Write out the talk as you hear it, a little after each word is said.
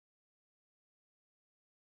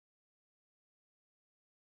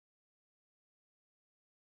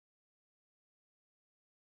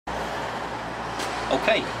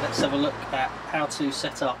Okay, let's have a look at how to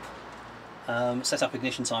set up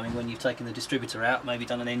ignition timing when you've taken the distributor out, maybe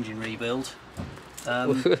done an engine rebuild.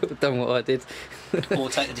 Done what I did. Or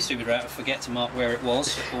take the distributor out and forget to mark where it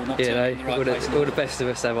was, or not turn it in the right place. All the best of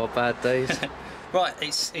us have our bad days. Right,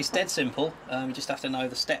 it's dead simple. You just have to know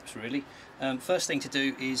the steps really. First thing to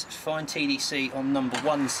do is find TDC on number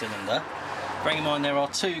 1 cylinder. Bearing in mind there are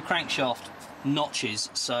 2 crankshaft notches,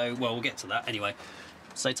 so well, we'll get to that anyway.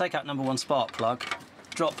 So take out number 1 spark plug,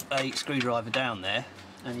 drop a screwdriver down there,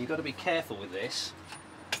 and you've got to be careful with this.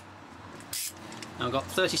 Now I've got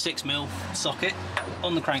 36mm socket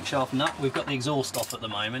on the crankshaft nut. We've got the exhaust off at the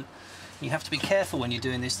moment. You have to be careful when you're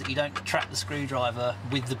doing this that you don't trap the screwdriver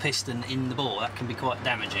with the piston in the bore. That can be quite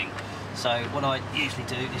damaging. So what I usually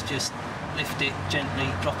do is just lift it gently,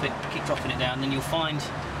 drop it, keep dropping it down, and then you'll find,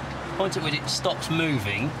 point at which it stops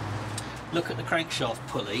moving, look at the crankshaft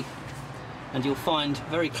pulley, and you'll find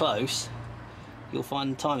very close, you'll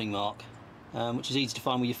find the timing mark, which is easy to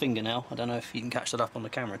find with your fingernail. I don't know if you can catch that up on the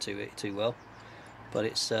camera too well, but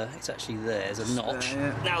it's actually there. There's a notch.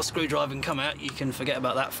 Now the screwdriver can come out, you can forget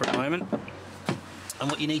about that for a moment.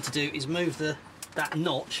 And what you need to do is move that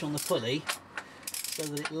notch on the pulley so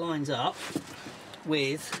that it lines up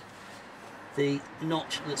with the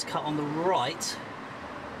notch that's cut on the right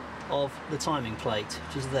of the timing plate,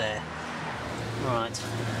 which is there. Right,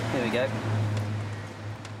 here we go.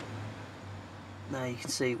 Now you can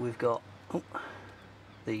see we've got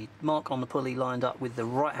the mark on the pulley lined up with the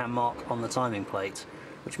right hand mark on the timing plate,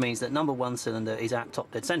 which means that number 1 cylinder is at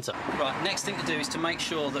top dead centre. Right, next thing to do is to make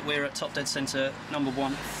sure that we're at top dead centre number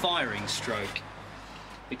 1 firing stroke,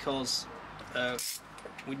 because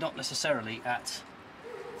we're not necessarily at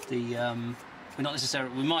the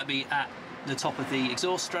we might be at the top of the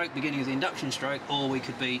exhaust stroke, beginning of the induction stroke, or we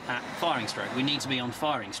could be at firing stroke. We need to be on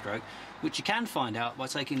firing stroke, which you can find out by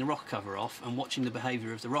taking the rocker cover off and watching the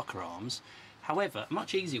behaviour of the rocker arms. However, a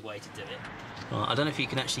much easier way to do it, I don't know if you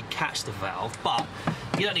can actually catch the valve, but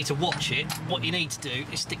you don't need to watch it. What you need to do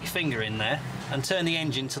is stick your finger in there and turn the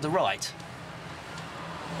engine to the right.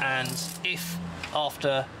 And if after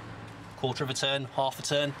a quarter of a turn, half a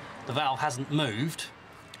turn, the valve hasn't moved,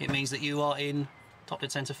 it means that you are in top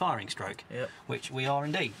dead centre firing stroke, which we are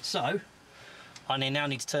indeed. So I now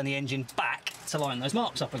need to turn the engine back to line those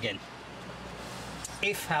marks up again.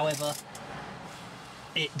 If, however,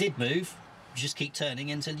 it did move, just keep turning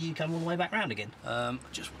until you come all the way back round again. I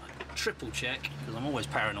just want to triple check, because I'm always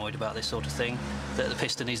paranoid about this sort of thing, that the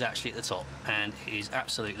piston is actually at the top, and it is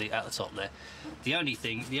absolutely at the top there. The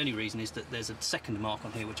only reason is that there's a second mark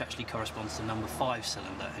on here which actually corresponds to number 5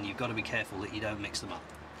 cylinder, and you've got to be careful that you don't mix them up.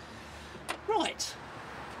 Right,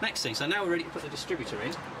 next thing, so now we're ready to put the distributor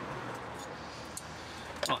in.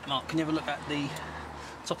 Right, Mark, can you have a look at the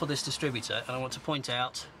top of this distributor, and I want to point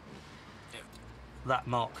out that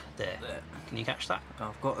mark there. Can you catch that?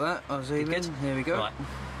 I've got that. I'll zoom in. Here we go. Right.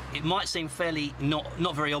 It might seem fairly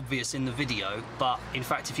not very obvious in the video, but in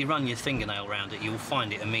fact if you run your fingernail around it you'll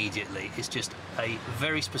find it immediately. It's just a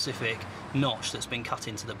very specific notch that's been cut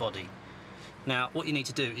into the body. Now what you need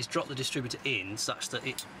to do is drop the distributor in such that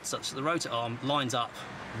the rotor arm lines up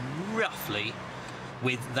roughly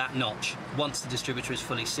with that notch once the distributor is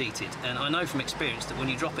fully seated. And I know from experience that when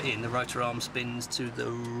you drop it in, the rotor arm spins to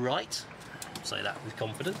the right. Say that with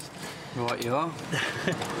confidence. Right, you are.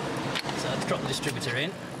 So I'll drop the distributor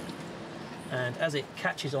in, and as it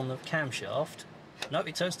catches on the camshaft, no,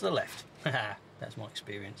 it turns to the left. That's my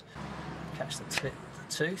experience. Catch the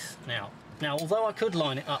tooth. Now, although I could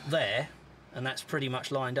line it up there, and that's pretty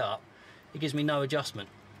much lined up, it gives me no adjustment.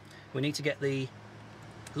 We need to get the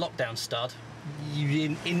lockdown stud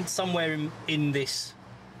in somewhere in this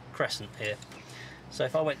crescent here. So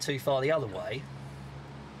if I went too far the other way,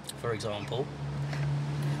 for example,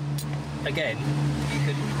 again, you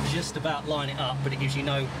could just about line it up, but it gives you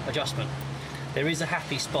no adjustment. There is a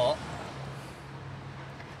happy spot,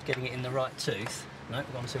 getting it in the right tooth. No,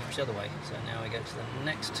 we've gone too much the other way. So now we go to the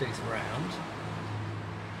next tooth round.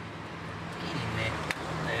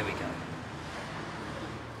 There we go.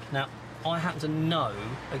 Now, I happen to know,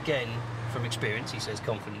 again, from experience, he says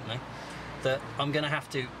confidently, that I'm going to have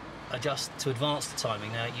to adjust to advance the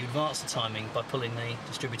timing. Now you advance the timing by pulling the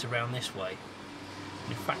distributor round this way.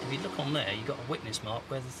 In fact, if you look on there, you've got a witness mark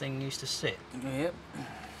where the thing used to sit. Yep.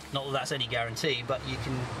 Not that that's any guarantee, but you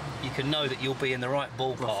can know that you'll be in the right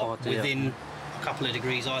ballpark within a couple of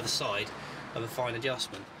degrees either side of a fine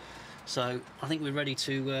adjustment. So I think we're ready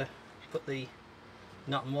to put the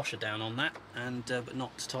nut and washer down on that, and but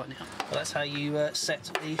not to tighten it up. Well, that's how you set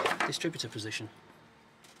the distributor position.